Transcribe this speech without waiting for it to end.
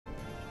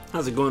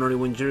How's it going,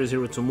 everyone? Jerz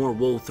here with some more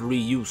Woe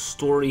 3U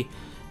story.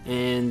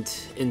 And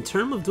in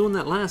terms of doing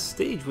that last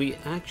stage, we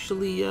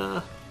actually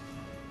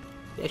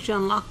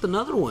unlocked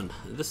another one.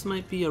 This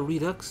might be a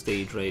redux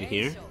stage right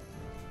here.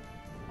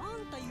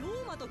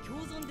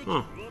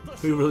 Huh,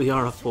 we really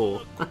are a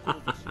fool.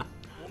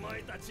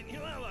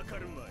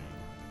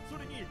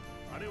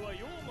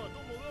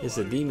 It's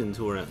the demons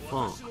who are at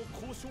fault.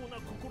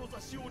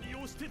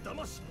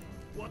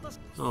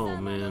 Oh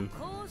man.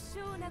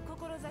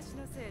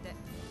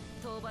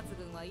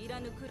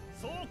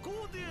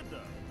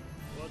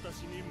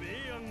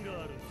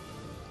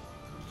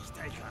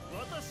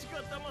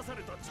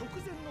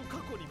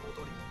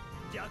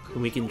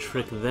 And we can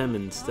trick them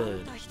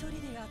instead.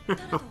 Why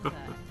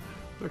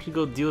don't you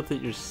go deal with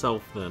it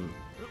yourself then?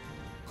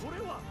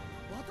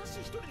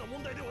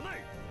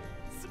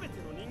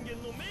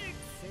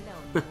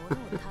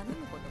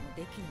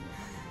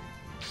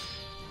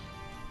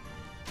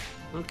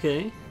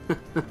 Okay.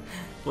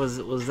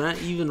 was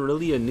that even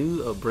really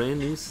a brand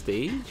new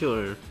stage,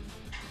 or?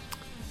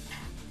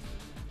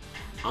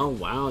 Oh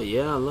wow,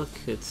 yeah, look,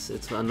 it's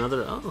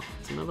another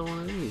one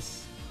of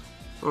these.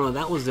 Oh no,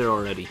 that was there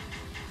already.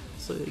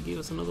 So they gave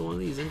us another one of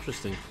these,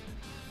 interesting.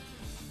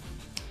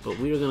 But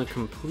we are gonna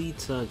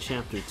complete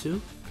chapter 2.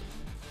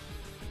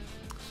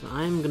 So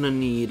I'm gonna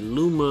need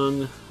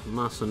Lumung,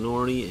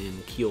 Masanori,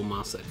 and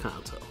Kiyomasa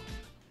Kato.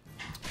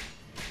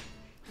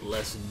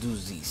 Let's do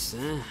this,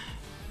 eh?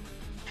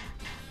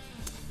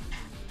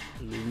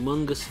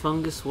 Lumungus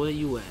Fungus, where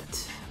you at?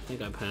 I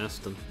think I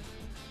passed him.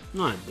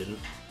 No, I didn't.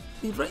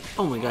 He's right.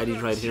 Oh my god,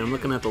 he's right here. I'm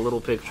looking at the little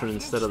picture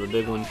instead of the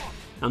big one.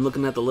 I'm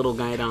looking at the little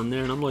guy down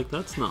there, and I'm like,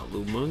 that's not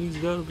Lumung. He's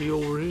gotta be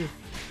over here.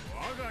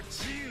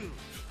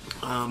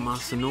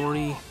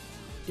 Masanori.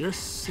 You're a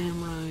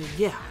samurai.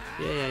 Yeah.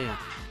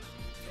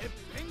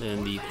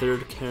 And the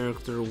third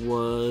character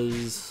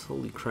was...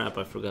 Holy crap,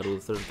 I forgot who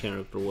the third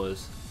character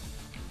was.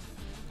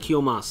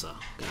 Kiyomasa.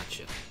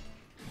 Gotcha.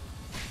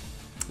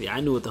 Yeah, I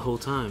knew it the whole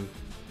time.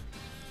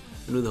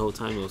 I knew the whole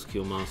time it was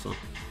Kiyomasa.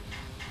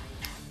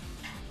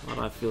 Why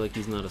do I feel like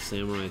he's not a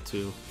samurai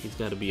too? He's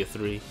got to be a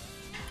 3.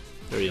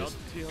 There he is.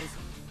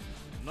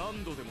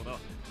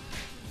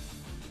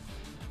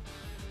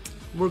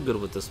 We're good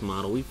with this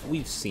model.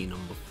 We've seen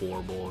him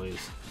before,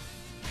 boys.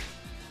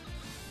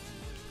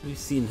 We've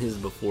seen his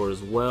before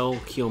as well.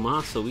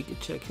 Kiyomasa, we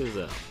could check his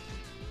out.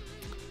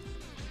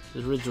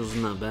 His original's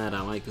not bad.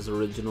 I like his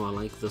original. I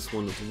like this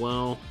one as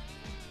well.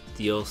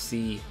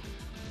 DLC.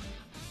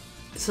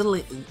 Is it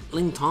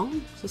Ling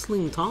Tong? Is this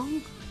Ling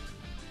Tong?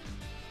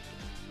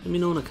 Let me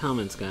know in the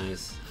comments,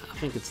 guys. I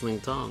think it's Ling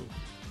Tong.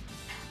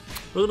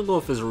 We're gonna go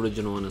with his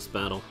original in this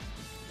battle.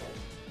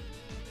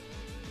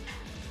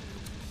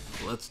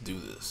 Let's do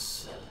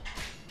this.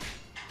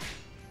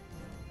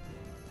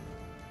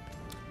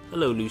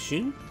 Hello,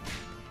 Lucian.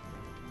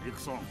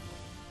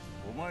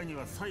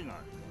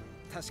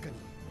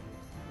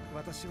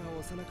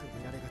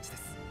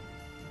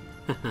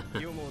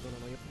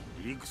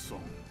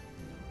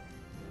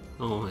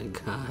 Oh my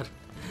god.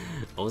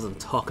 I wasn't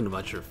talking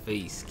about your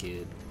face,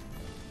 kid.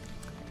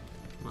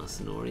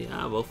 Masanori.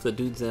 Both the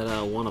dudes that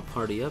want to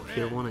party up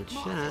here want to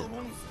chat.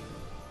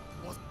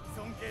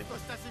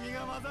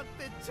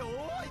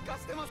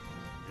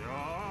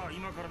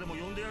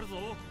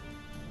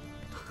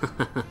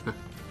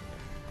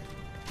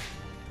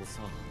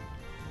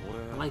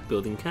 I like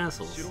building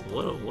castles.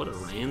 What a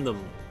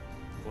random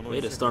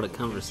way to start a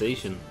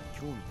conversation.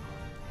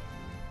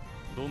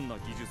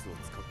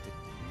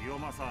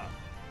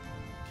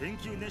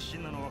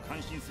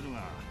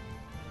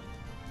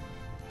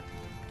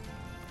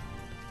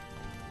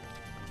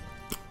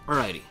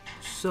 Alrighty,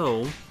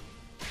 so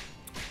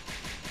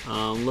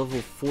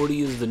level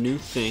 40 is the new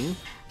thing.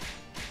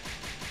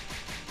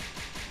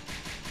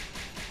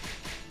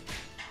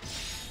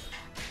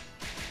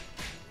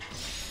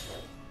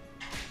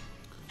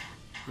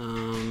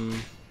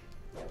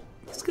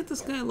 Let's get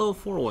this guy a level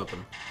 4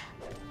 weapon.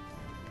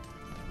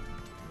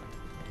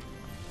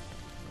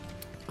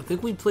 I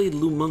think we played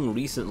Lumung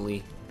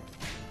recently.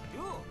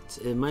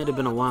 It might have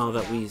been a while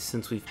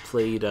since we've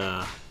played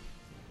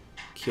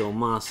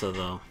Kiyomasa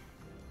though.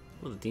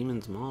 Oh, the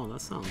Demon's Maul, that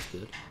sounds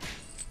good.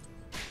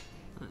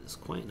 That is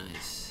quite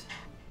nice.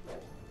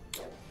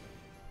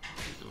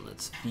 Now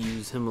let's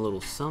fuse him a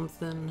little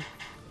something.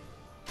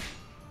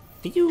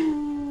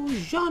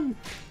 Fusion!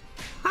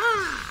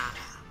 Ha!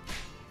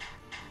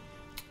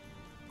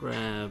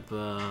 Grab,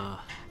 I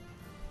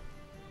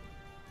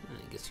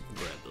guess you can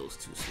grab those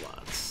 2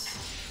 slots.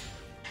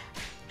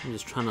 I'm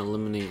just trying to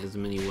eliminate as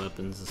many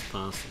weapons as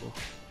possible.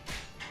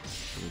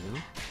 There we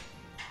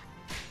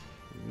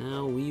go.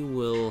 Now we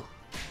will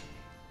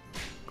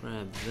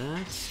grab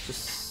that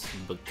just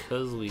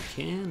because we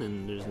can,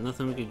 and there's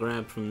nothing we can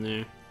grab from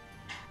there.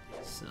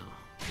 So,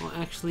 well,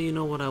 actually, you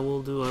know what I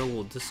will do? I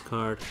will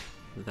discard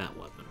that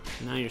weapon.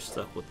 Now you're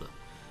stuck with the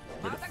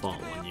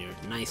default one. Your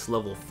nice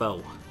level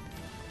foe.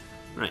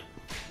 Right.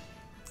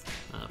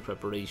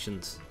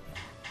 Preparations.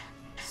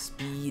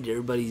 Speed.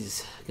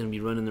 Everybody's gonna be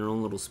running their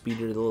own little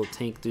speeder. The little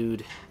tank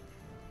dude.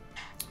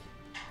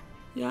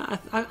 Yeah,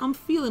 I'm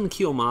feeling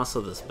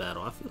Kiyomasa this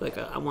battle. I feel like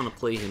I want to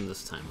play him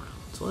this time around.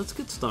 So let's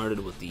get started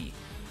with the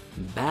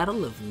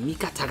Battle of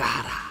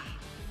Mikatagahara.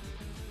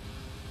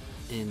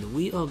 And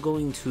we are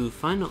going to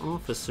find an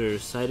officer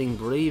siding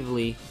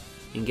bravely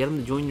and get him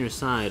to join your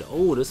side.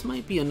 Oh, this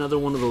might be another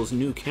one of those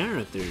new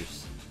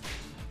characters.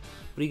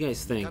 What do you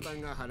guys think?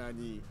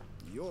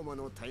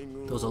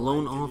 There was a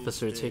lone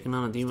officer taking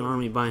on a demon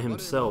army by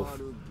himself.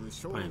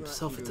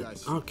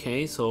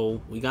 Okay,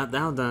 so we got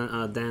that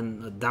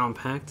down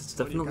packed. It's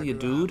definitely a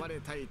dude.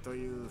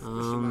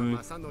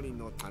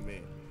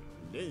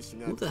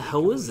 Who the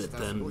hell is it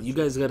then? You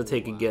guys gotta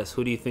take a guess.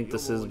 Who do you think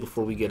this is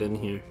before we get in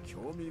here?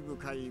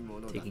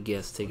 Take a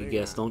guess, take a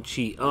guess. Don't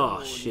cheat.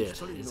 Oh shit.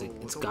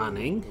 It's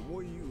Ganing?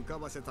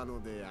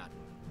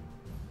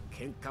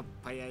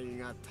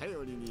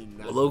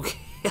 Well, okay.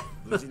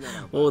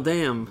 Well,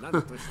 damn.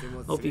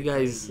 Hope you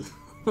guys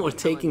were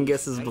taking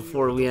guesses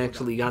before we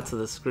actually got to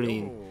the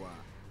screen.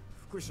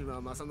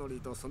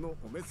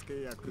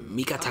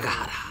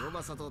 Mikatagahara.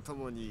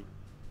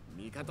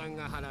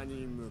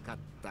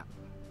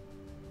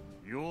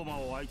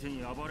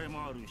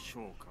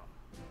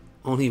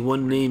 Only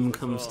one name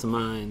comes to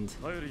mind.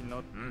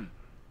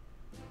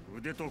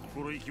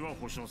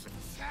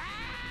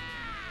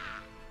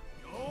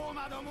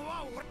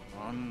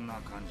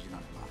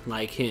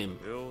 Like him.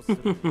 You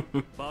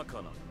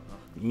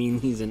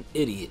mean he's an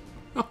idiot?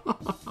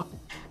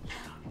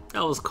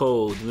 That was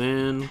cold,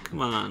 man.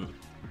 Come on.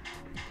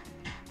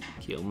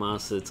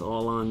 Kiyomasa, it's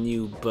all on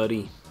you,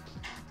 buddy.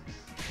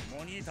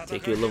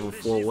 Take your level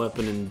 4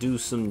 weapon and do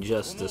some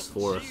justice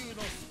for us.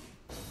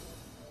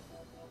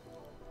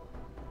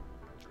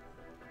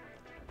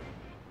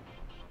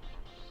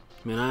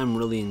 Man, I'm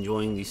really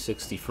enjoying these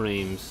 60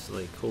 frames.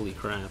 Like, holy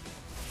crap.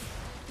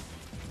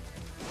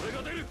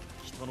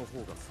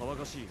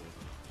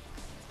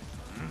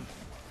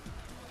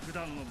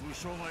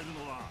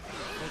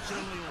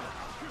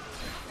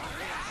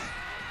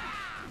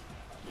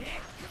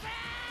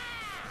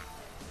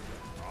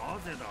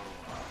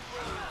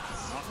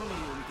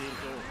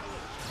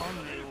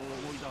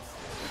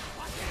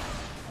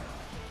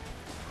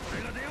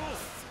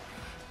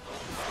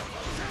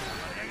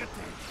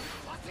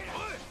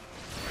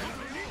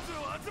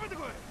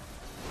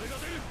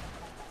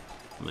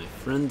 My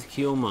friend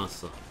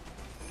Kiyomasa.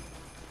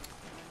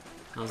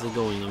 How's it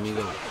going,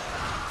 amigo?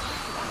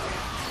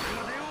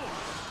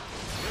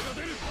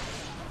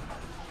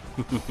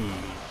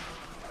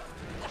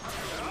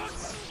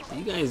 Do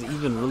you guys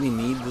even really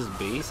need this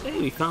base? Hey,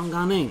 we found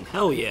Ganing.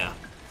 Hell yeah.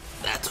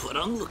 That's what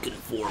I'm looking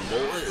for,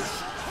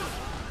 boys.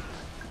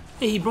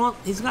 Hey,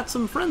 he's got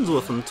some friends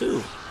with him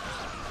too.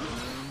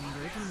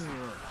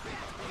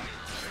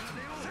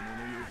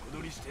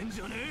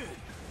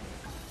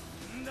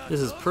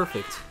 This is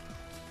perfect.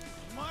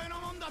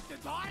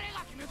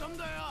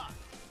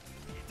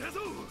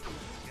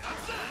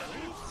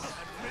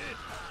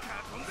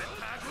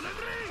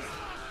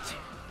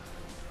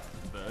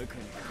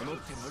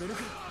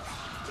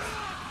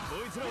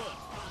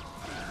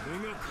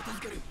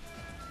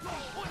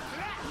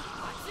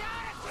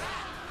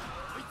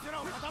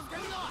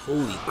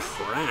 Holy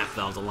crap,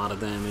 that was a lot of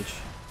damage.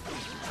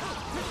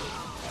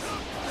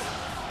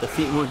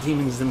 Defeat more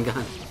demons than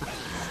God.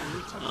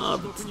 Oh,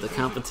 the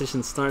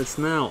competition starts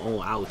now.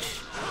 Oh,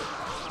 ouch.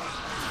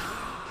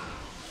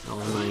 That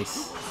was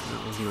nice.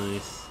 That was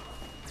nice.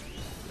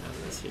 Got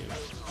this here.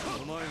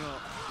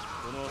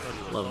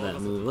 Love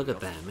that move. Look at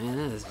that, man.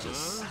 That is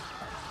just...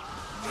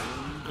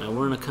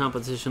 we're in a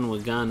competition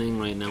with Ganing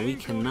right now. We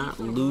cannot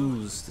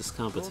lose this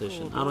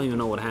competition. I don't even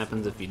know what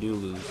happens if you do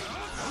lose.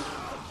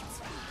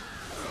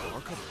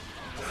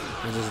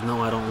 I just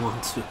know I don't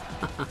want to.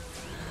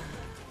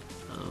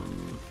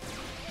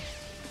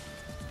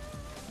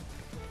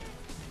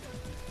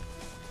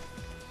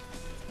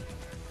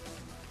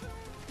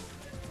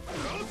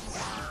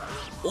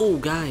 Oh,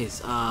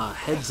 guys,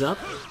 heads up.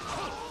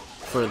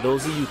 For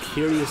those of you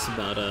curious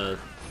about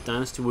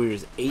Dynasty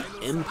Warriors 8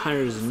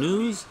 Empires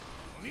news,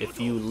 if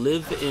you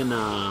live in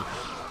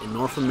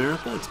North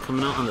America, it's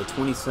coming out on the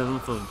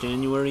 27th of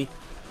January,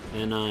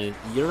 and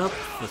Europe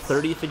the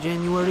 30th of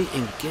January.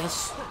 And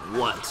guess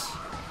what?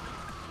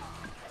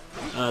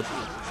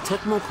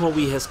 Tecmo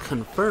Kobe has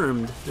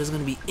confirmed there's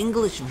going to be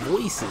English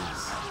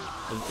voices,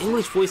 an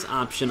English voice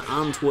option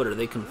on Twitter.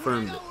 They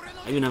confirmed it.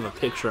 I even have a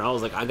picture. I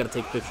was like, I gotta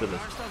take a picture of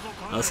this.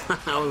 I was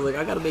like,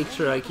 I gotta make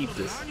sure I keep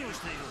this.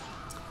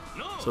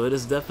 So it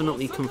is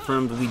definitely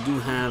confirmed. We do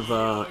have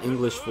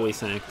English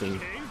voice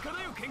acting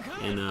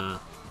in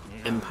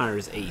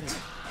Empires 8.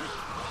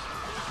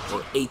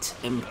 Or 8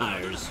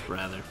 Empires,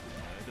 rather.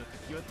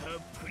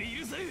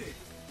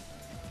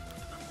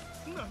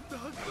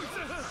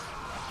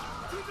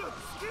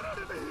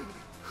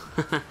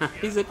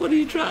 He's like, what are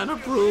you trying to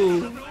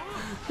prove?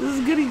 This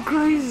is getting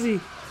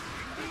crazy.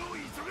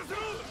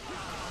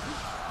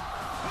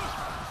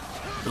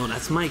 No,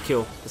 that's my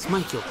kill. That's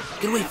my kill.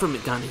 Get away from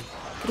it, Ganing.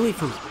 Get away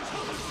from it.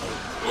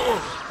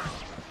 Oh!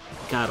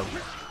 Got him.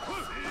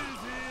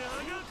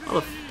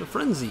 Oh, the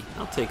frenzy.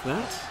 I'll take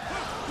that.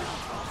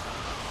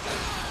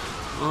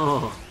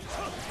 Oh.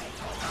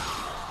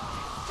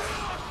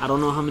 I don't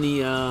know how many,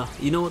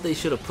 you know what they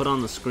should have put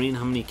on the screen?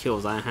 How many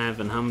kills I have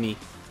and how many,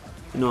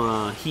 you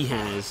know, he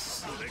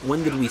has.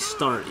 When did we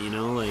start, you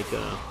know, like,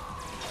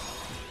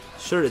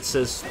 sure it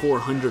says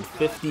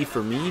 450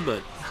 for me,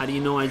 but how do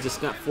you know I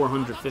just got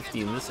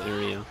 450 in this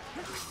area?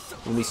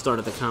 When we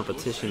started the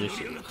competition,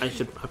 I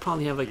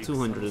probably have like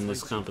 200 in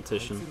this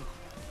competition.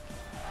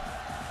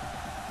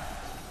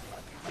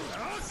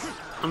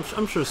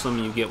 I'm sure some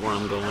of you get where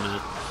I'm going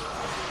at.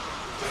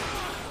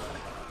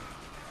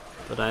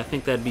 But I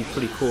think that'd be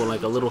pretty cool,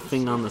 like a little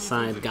thing on the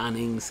side,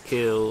 Ganing's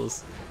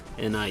kills,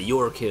 and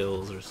your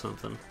kills or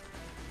something.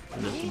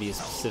 Doesn't have to be a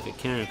specific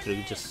character,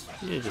 you just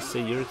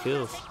say your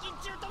kills.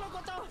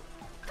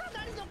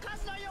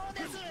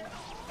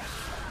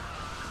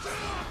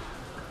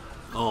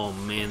 Oh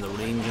man, the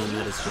range on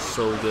that is just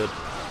so good.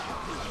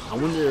 I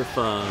wonder if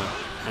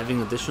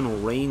having additional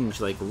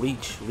range, like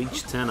reach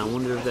 10, I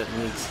wonder if that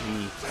makes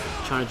the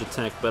charge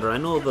attack better. I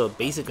know the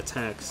basic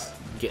attacks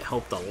get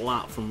helped a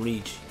lot from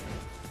reach.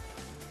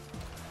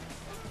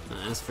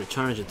 As for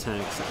charge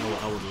attacks,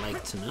 I would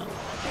like to know.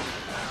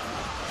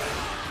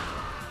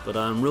 But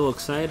I'm real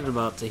excited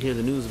to hear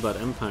the news about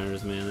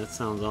Empires, man. That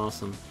sounds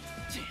awesome.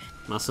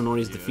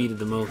 Masanori's defeated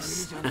the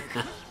most.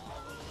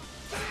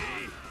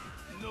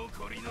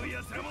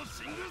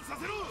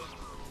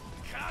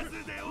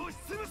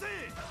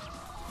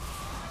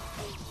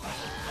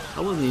 I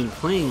wasn't even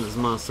playing as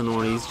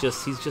Masanori,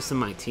 he's just in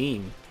my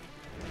team.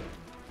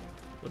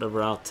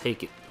 Whatever, I'll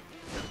take it.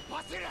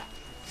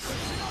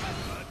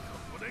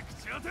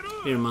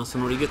 Here,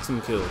 Masanori, get some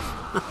kills.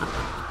 Get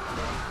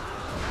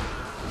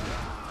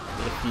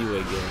a few,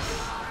 I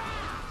guess.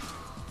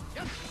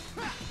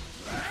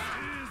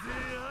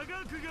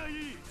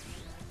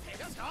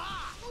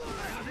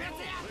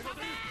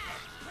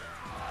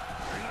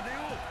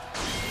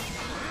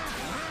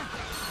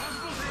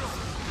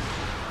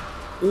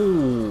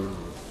 Ooh.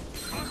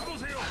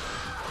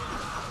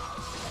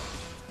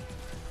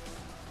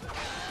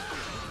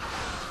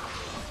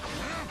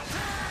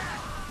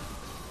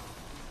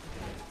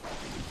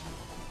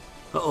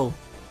 Uh-oh.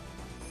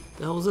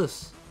 The hell is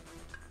this?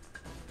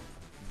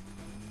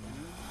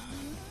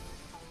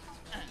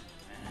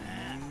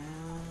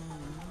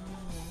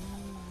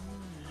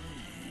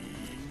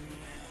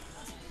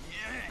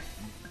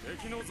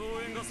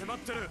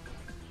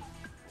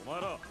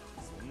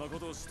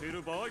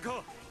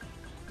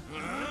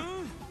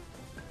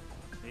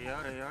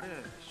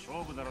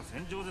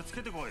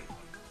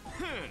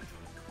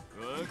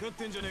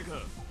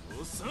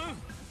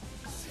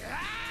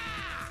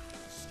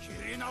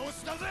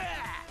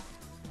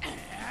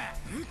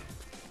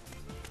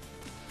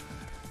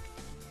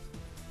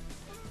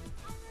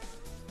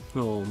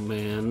 Oh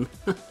man.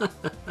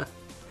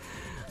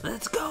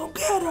 Let's go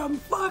get him!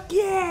 Fuck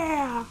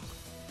yeah!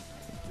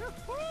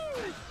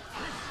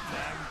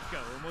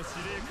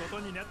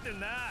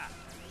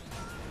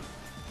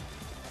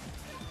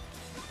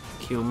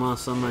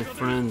 Kiyomasa, my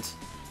friend,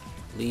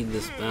 lead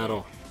this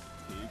battle.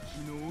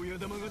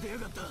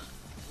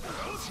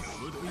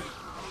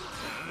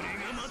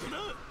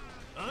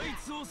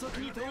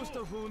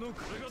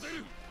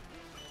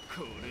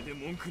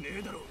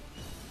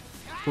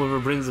 Whoever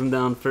brings him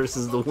down first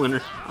is the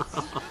winner.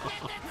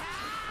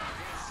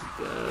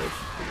 God.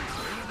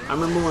 I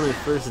remember when I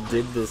first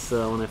did this,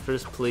 when I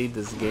first played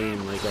this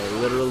game, like I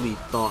literally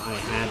thought I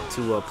had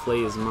to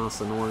play as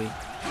Masanori.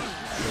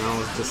 And I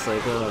was just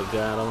like, oh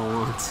god, I don't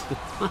want to.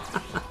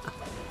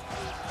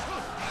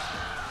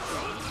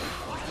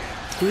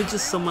 He was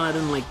just someone I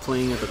didn't like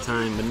playing at the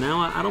time, but now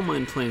I don't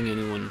mind playing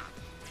anyone.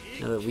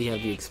 Now that we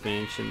have the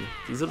expansion.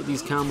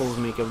 These combos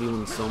make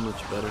everyone so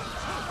much better.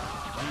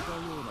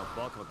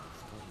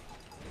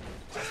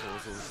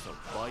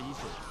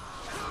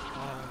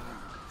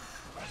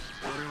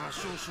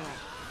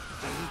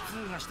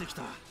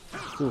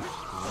 Ooh,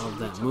 I love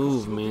that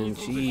move, man.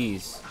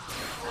 Jeez.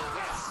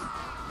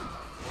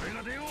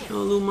 Oh,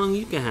 Lumang,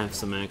 you can have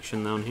some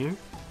action down here.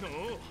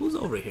 Who's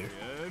over here?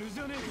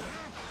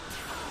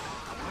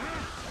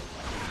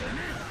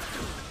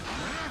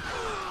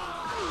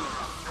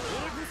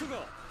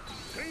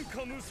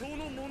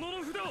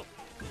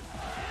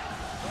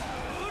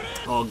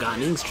 Oh,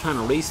 Ganing's trying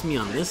to race me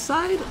on this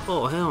side?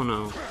 Oh, hell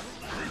no.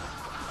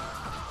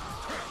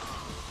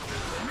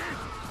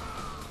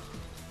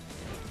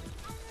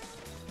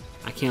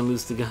 I can't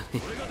lose to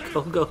Ganing.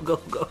 Go, go, go,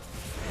 go.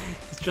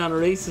 He's trying to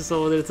race us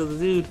over there to the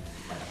dude.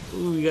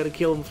 Ooh, we gotta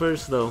kill him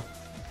first, though.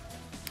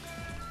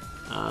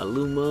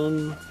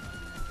 Lumang,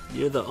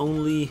 you're the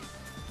only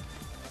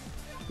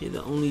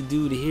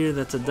dude here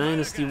that's a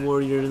dynasty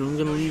warrior, and I'm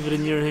gonna leave it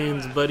in your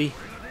hands, buddy.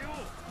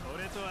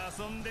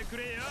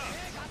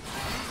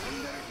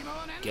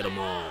 Get them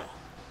all.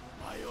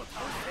 I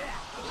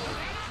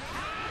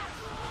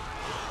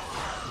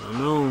don't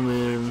know,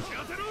 man.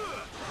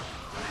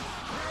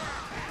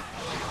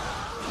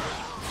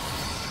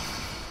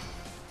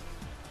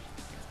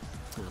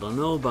 I don't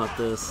know about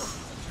this.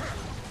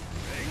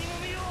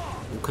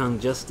 Wukong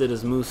just did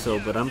his Muso,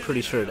 but I'm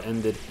pretty sure it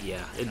ended.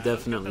 Yeah, it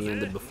definitely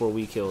ended before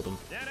we killed him.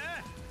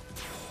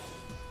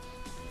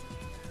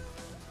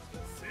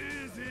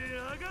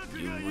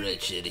 You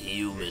wretched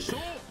human.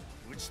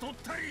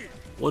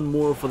 One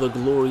more for the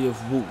glory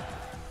of Wu.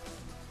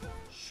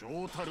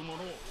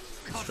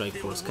 Strike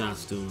Force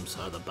costumes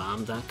are the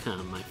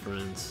bomb.com, my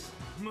friends.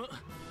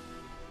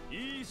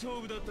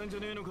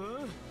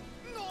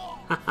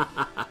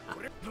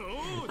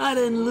 I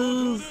didn't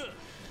lose.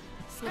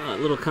 A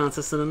little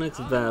contest in the next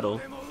battle.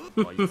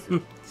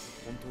 The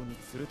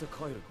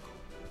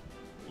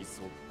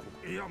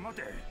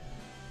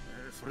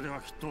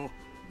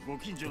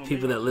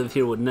people that live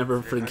here would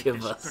never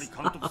forgive us.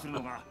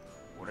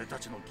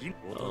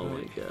 Oh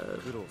my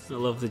god. I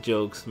love the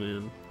jokes,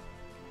 man.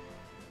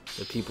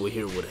 The people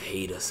here would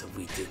hate us if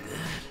we did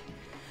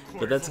that.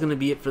 But that's gonna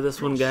be it for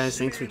this one, guys.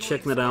 Thanks for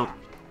checking it out.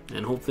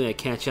 And hopefully I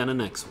catch you on the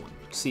next one.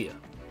 See ya.